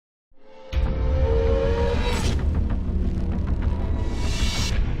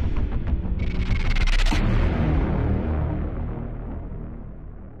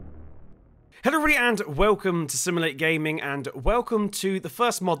Everybody and welcome to Simulate Gaming and welcome to the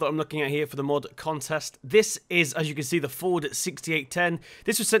first mod that I'm looking at here for the mod contest. This is, as you can see, the Ford 6810.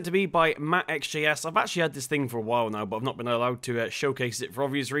 This was sent to me by MattXJS. I've actually had this thing for a while now, but I've not been allowed to showcase it for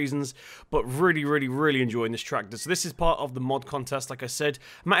obvious reasons, but really enjoying this tractor. So this is part of the mod contest, like I said.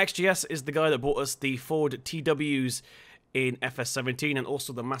 MattXJS is the guy that bought us the Ford TWs in FS17 and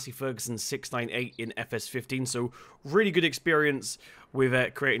also the Massey Ferguson 698 in FS15, so really good experience with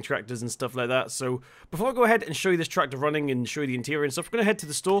creating tractors and stuff like that. So before I go ahead and show you this tractor running and show you the interior and stuff, we're going to head to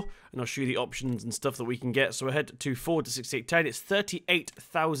the store and I'll show you the options and stuff that we can get. So I head to Ford 6810, it's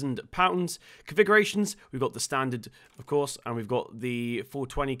 £38,000. Configurations, we've got the standard of course, and we've got the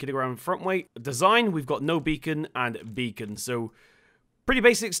 420 kilogram front weight. Design, we've got no beacon and beacon, so pretty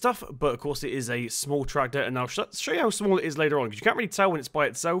basic stuff, but of course it is a small tractor, and I'll show you how small it is later on, because you can't really tell when it's by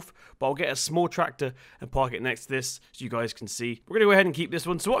itself, but I'll get a small tractor and park it next to this so you guys can see. We're going to go ahead and keep this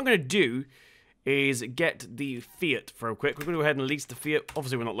one. So what I'm going to do is get the Fiat real quick. We're going to go ahead and lease the Fiat.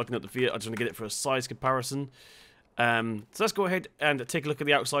 Obviously we're not looking at the Fiat, I just want to get it for a size comparison. So let's go ahead and take a look at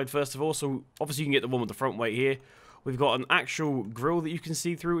the outside first of all. So obviously you can get the one with the front weight here. We've got an actual grille that you can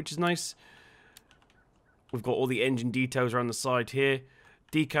see through, which is nice. We've got all the engine details around the side here.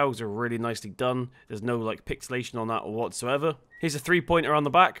 Decals are really nicely done. There's no like pixelation on that whatsoever. Here's a 3-pointer on the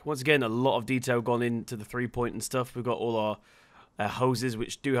back. Once again, a lot of detail gone into the 3-point and stuff. We've got all our hoses,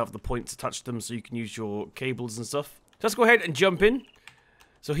 which do have the points attached to them, so you can use your cables and stuff. So let's go ahead and jump in.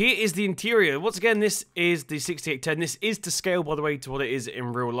 So here is the interior. Once again, this is the 6810. This is to scale, by the way, to what it is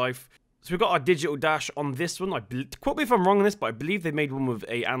in real life. So we've got our digital dash on this one. Quote me if I'm wrong on this, but I believe they made one with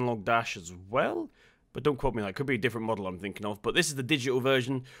a analog dash as well. But don't quote me, that could be a different model I'm thinking of. But this is the digital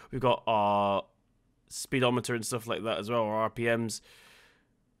version. We've got our speedometer and stuff like that as well, our RPMs.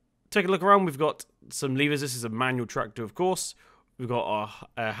 Take a look around. We've got some levers. This is a manual tractor, of course. We've got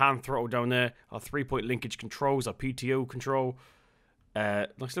our hand throttle down there, our 3-point linkage controls, our PTO control. Nice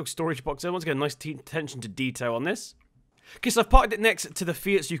little storage box there. Once again, nice attention to detail on this. Okay, so I've parked it next to the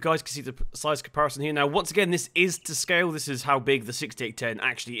Fiat so you guys can see the size comparison here. Now, once again, this is to scale. This is how big the 6810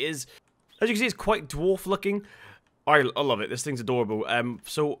 actually is. As you can see, it's quite dwarf looking. I love it. This thing's adorable.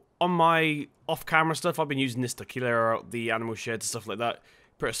 So on my off-camera stuff, I've been using this to clear out the animal sheds and stuff like that.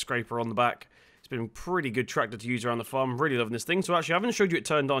 Put a scraper on the back. It's been a pretty good tractor to use around the farm. Really loving this thing. So actually, I haven't showed you it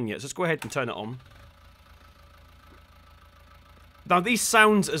turned on yet. So let's go ahead and turn it on. Now, these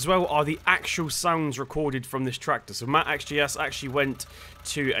sounds as well are the actual sounds recorded from this tractor. So MattXJS actually went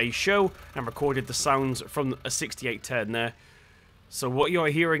to a show and recorded the sounds from a 6810 there. So what you're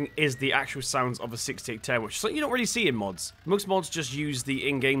hearing is the actual sounds of a 6810, which is something you don't really see in mods. Most mods just use the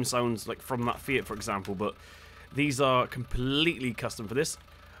in-game sounds, like from that Fiat, for example, but these are completely custom for this.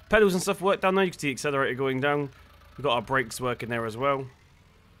 Pedals and stuff work down there. You can see the accelerator going down. We've got our brakes working there as well.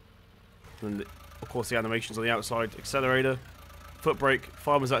 And, of course, the animations on the outside. Accelerator, foot brake.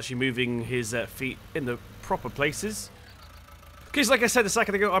 Farmer's actually moving his feet in the proper places. Because like I said a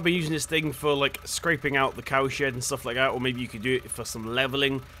second ago, I've been using this thing for like scraping out the cow shed and stuff like that, or maybe you could do it for some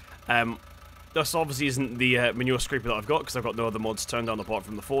leveling. This obviously isn't the manure scraper that I've got, because I've got no other mods turned on apart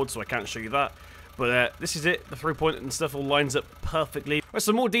from the Ford, so I can't show you that. But this is it, the 3-point and stuff all lines up perfectly. Right,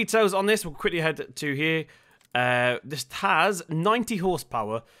 some more details on this, we'll quickly head to here. This has 90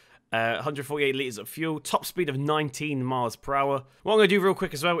 horsepower. 148 litres of fuel, top speed of 19 miles per hour. What I'm going to do real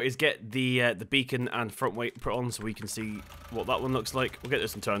quick as well is get the beacon and front weight put on so we can see what that one looks like. We'll get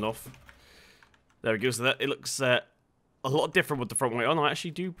this one turned off. There we go, so that it looks a lot different with the front weight on. I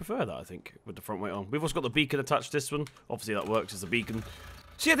actually do prefer that, I think, with the front weight on. We've also got the beacon attached to this one. Obviously that works as a beacon.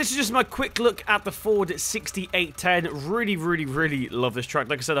 So yeah, this is just my quick look at the Ford 6810. Really love this track.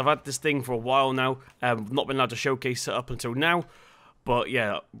 Like I said, I've had this thing for a while now. Not been allowed to showcase it up until now. But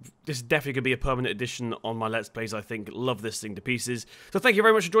yeah, this is definitely going to be a permanent addition on my Let's Plays, I think. Love this thing to pieces. So thank you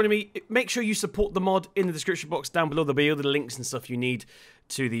very much for joining me. Make sure you support the mod in the description box down below. There'll be all the links and stuff you need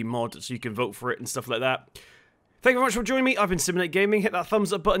to the mod so you can vote for it and stuff like that. Thank you very much for joining me. I've been Simulate Gaming. Hit that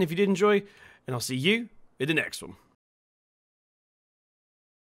thumbs up button if you did enjoy. And I'll see you in the next one.